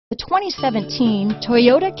2017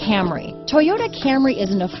 Toyota Camry. Toyota Camry is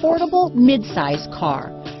an affordable mid-size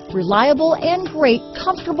car, reliable and great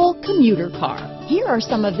comfortable commuter car. Here are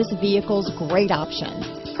some of this vehicle's great options: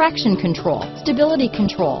 traction control, stability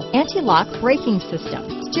control, anti-lock braking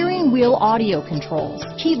system, steering wheel audio controls,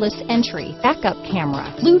 keyless entry, backup camera,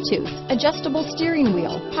 Bluetooth, adjustable steering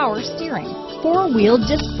wheel, power steering, four-wheel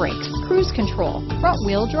disc brakes, cruise control,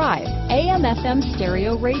 front-wheel drive, AM/FM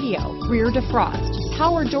stereo radio, rear defrost,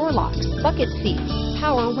 power door locks, bucket seats,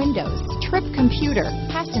 power windows, trip computer,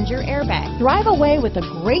 passenger airbag. Drive away with a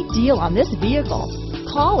great deal on this vehicle.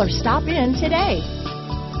 Call or stop in today.